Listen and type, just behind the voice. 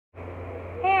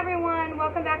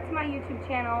welcome back to my YouTube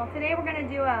channel. Today we're going to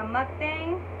do a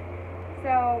mukbang.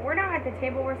 So we're not at the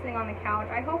table, we're sitting on the couch.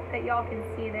 I hope that y'all can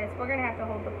see this. We're going to have to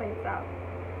hold the plates up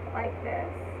like this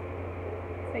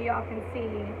so y'all can see.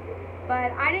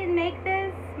 But I didn't make this.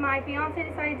 My fiance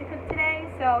decided to cook today,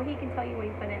 so he can tell you what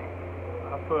he put in it.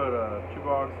 I put 2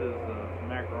 boxes of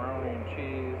macaroni and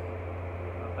cheese,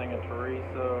 a thing of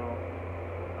chorizo,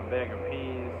 a bag of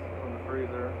peas from the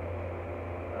freezer,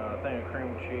 a thing of cream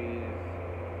cheese,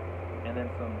 and then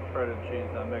some shredded cheese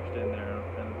I mixed in there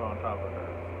and put on top of it.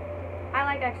 I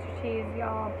like extra cheese,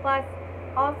 y'all. Plus,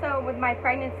 also with my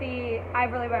pregnancy, I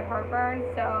have really bad heartburn,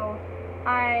 so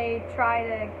I try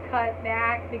to cut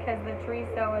back because the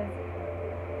chorizo is,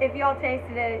 if y'all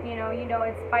tasted it, you know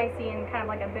it's spicy and kind of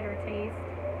like a bitter taste.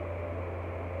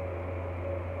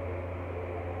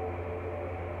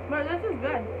 But this is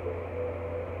good.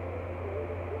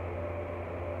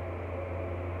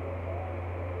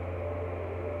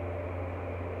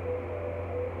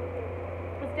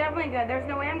 It's definitely good. There's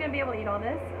no way I'm going to be able to eat all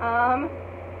this.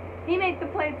 He made the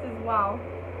plates as well.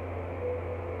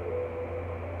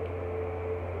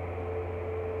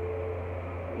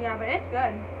 Yeah, but it's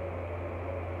good.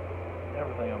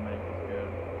 Everything I make is good.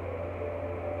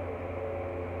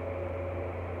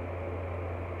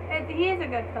 He is a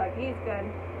good cook. He's good.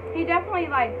 He definitely,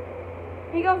 like,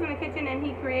 he goes in the kitchen and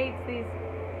he creates these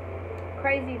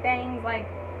crazy things. Like,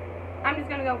 I'm just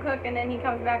going to go cook, and then he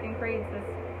comes back and creates this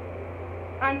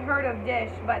unheard of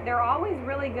dish. But they're always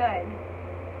really good.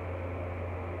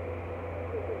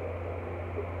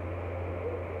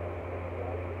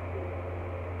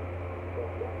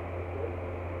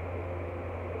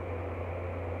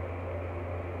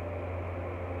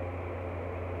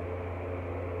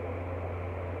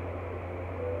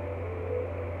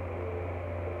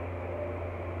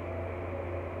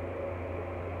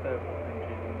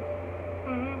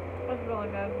 It's really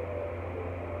good.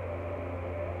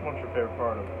 What's your favorite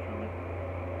part of it, Julie?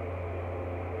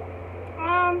 I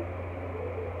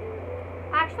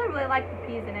actually really like the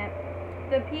peas in it.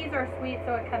 The peas are sweet,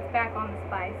 so it cuts back on the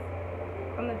spice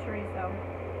from the chorizo.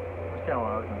 That's kind of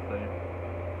what I was going to say.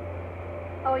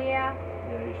 Oh, yeah?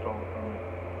 Yeah, you stole it from me.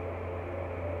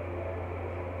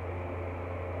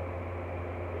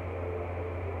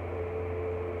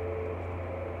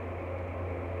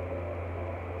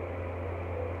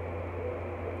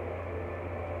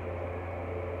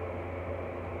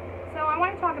 So I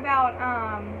want to talk about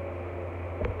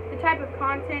the type of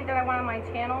content that I want on my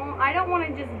channel. I don't want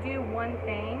to just do one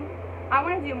thing. I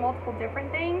want to do multiple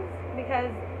different things because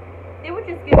it would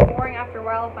just get boring after a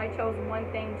while if I chose one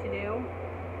thing to do.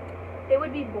 It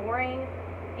would be boring,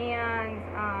 and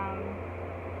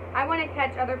I want to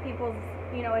catch other people's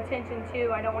attention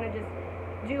too. I don't want to just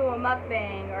do a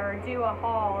mukbang or do a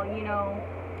haul.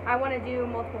 I want to do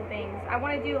multiple things. I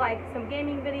want to do like some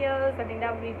gaming videos. I think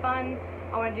that would be fun.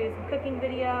 I want to do some cooking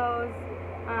videos,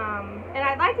 and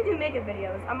I'd like to do makeup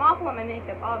videos. I'm awful at my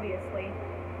makeup, obviously,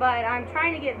 but I'm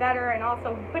trying to get better, and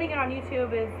also putting it on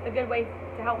YouTube is a good way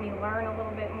to help me learn a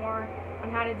little bit more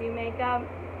on how to do makeup.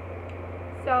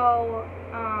 So,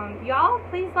 y'all,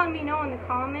 please let me know in the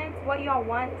comments what y'all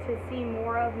want to see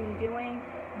more of me doing,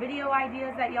 video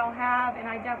ideas that y'all have, and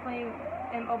I definitely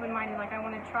am open-minded. Like, I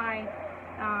want to try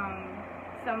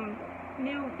some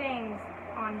new things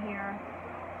on here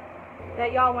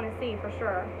that y'all want to see for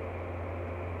sure.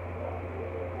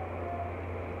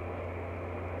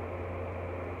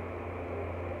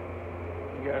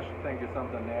 You guys should think of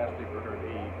something nasty for her to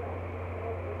eat.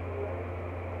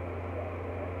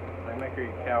 Like make her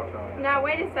eat cow tongue. Now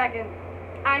wait a second.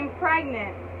 I'm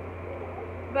pregnant,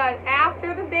 but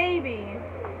after the baby,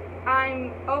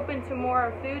 I'm open to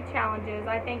more food challenges.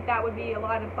 I think that would be a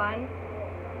lot of fun.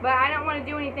 But I don't want to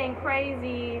do anything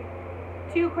crazy,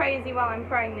 too crazy while I'm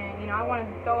pregnant. I want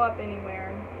to go up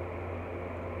anywhere.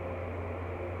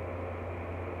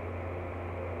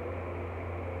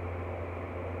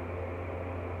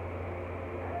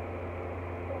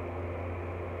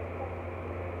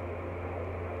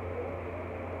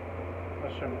 I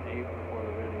shouldn't eat before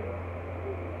the video.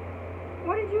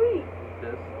 What did you eat?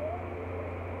 This.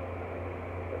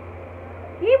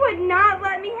 He would not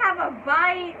let me have a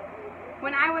bite.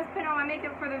 When I was putting on my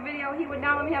makeup for the video, he would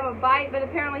not let me have a bite, but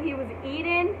apparently he was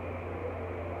eating.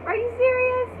 Are you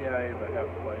serious? Yeah, I ate about half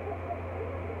a plate.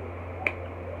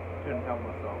 Couldn't help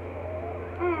myself.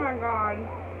 Oh my god.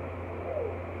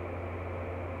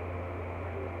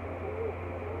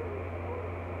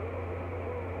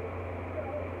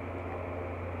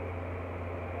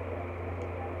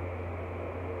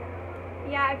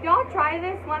 Yeah, if y'all try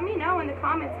this, let me know in the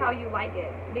comments how you like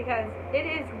it, because it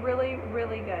is really,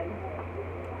 really good.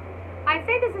 I'd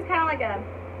say this is kind of like a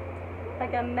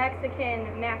like a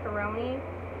Mexican macaroni,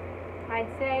 I'd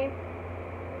say,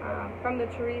 from the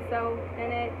chorizo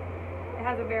in it. It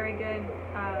has a very good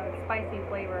spicy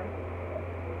flavor.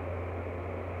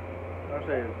 I'd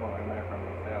say it's more like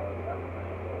macaroni salad type of thing.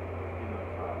 You know,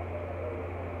 top.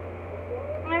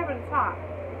 Over the top.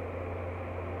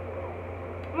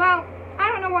 Well,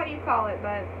 I don't know what you call it,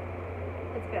 but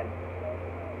it's good.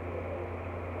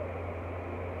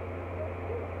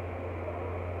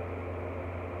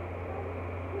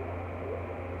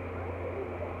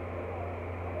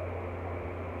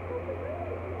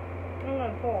 I'm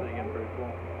getting full. So you're getting pretty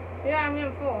full. Yeah, I'm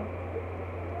getting full.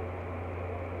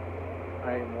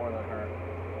 I ate more than her.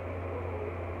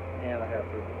 And I had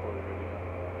food before the video.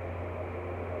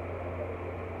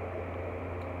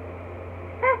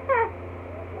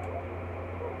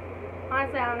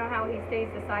 Honestly, I don't know how he stays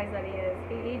the size that he is.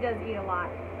 He does eat a lot.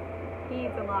 He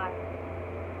eats a lot.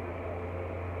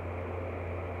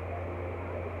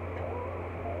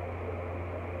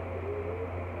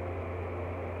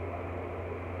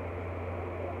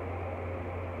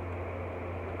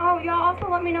 Oh, y'all also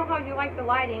let me know how you like the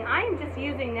lighting. I am just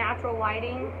using natural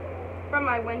lighting from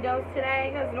my windows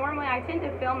today because normally I tend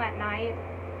to film at night.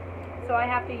 So I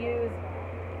have to use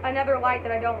another light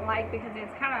that I don't like because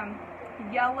it's kind of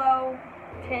yellow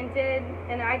tinted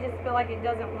and I just feel like it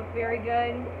doesn't look very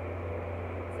good.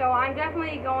 So I'm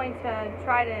definitely going to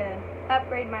try to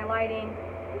upgrade my lighting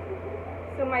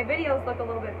so my videos look a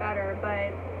little bit better,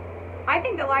 but I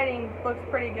think the lighting looks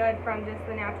pretty good from just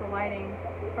the natural lighting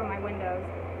from my windows.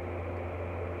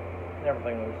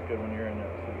 Everything looks good when you're in there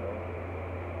too,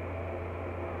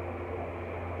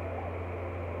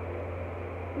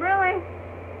 though. Really?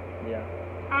 Yeah.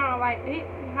 I don't know why he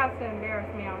has to embarrass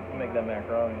me on camera. Make that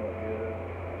macaroni look good.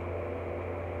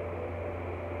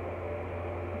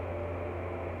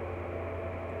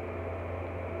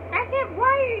 I can't.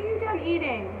 Why are you done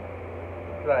eating?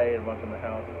 Because I ate a bunch in the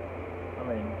house. I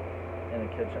mean, in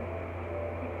the kitchen.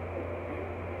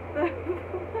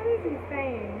 What is he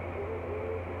saying?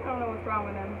 I don't know what's wrong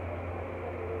with him.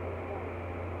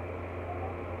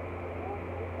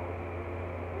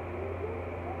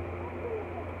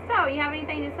 So, you have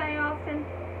anything to say, Austin?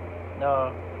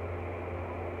 No.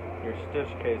 Your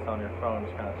stitch case on your phone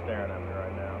is kind of staring at me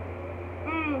right now.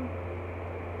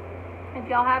 If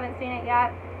y'all haven't seen it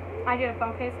yet, I did a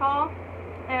phone case haul.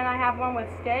 And I have one with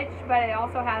stitch, but it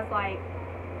also has like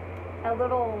a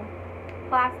little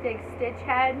plastic stitch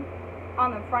head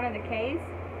on the front of the case.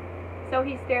 So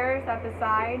he stares at the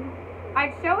side.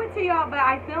 I'd show it to y'all, but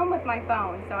I film with my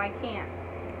phone, so I can't.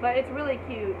 But it's really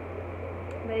cute.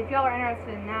 But if y'all are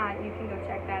interested in that, you can go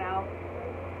check that out.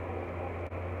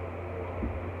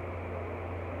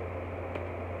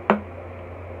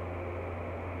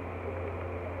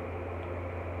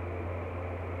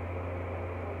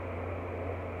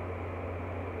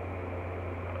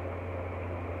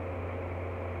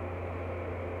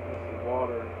 This is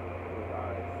water with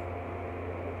ice.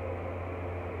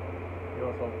 You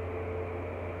want some?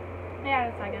 Yeah,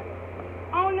 in a second.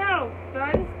 Oh no! Did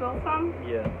I just spill some?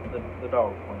 Yeah, the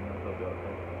dog will clean it. They'll be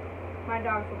okay. My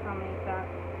dogs will come and eat that.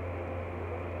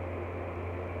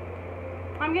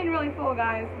 I'm getting really full,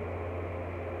 guys.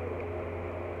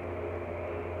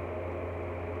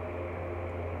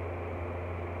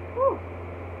 Whew.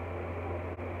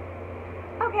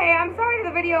 Okay, I'm sorry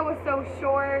the video was so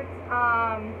short.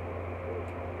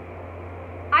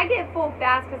 I get full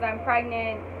fast because I'm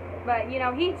pregnant. But, you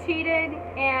know, he cheated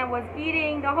and was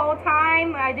eating the whole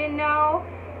time. I didn't know.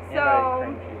 So,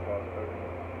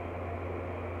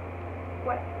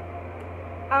 what?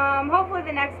 Hopefully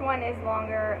the next one is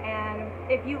longer. And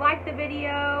if you like the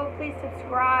video, please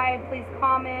subscribe, please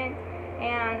comment,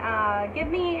 and give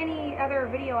me any other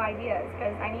video ideas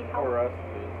because I need help.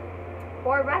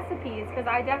 Or recipes, because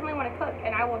I definitely want to cook,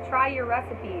 and I will try your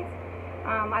recipes.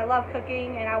 I love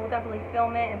cooking, and I will definitely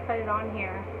film it and put it on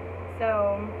here.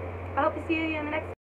 So, I hope to see you in the next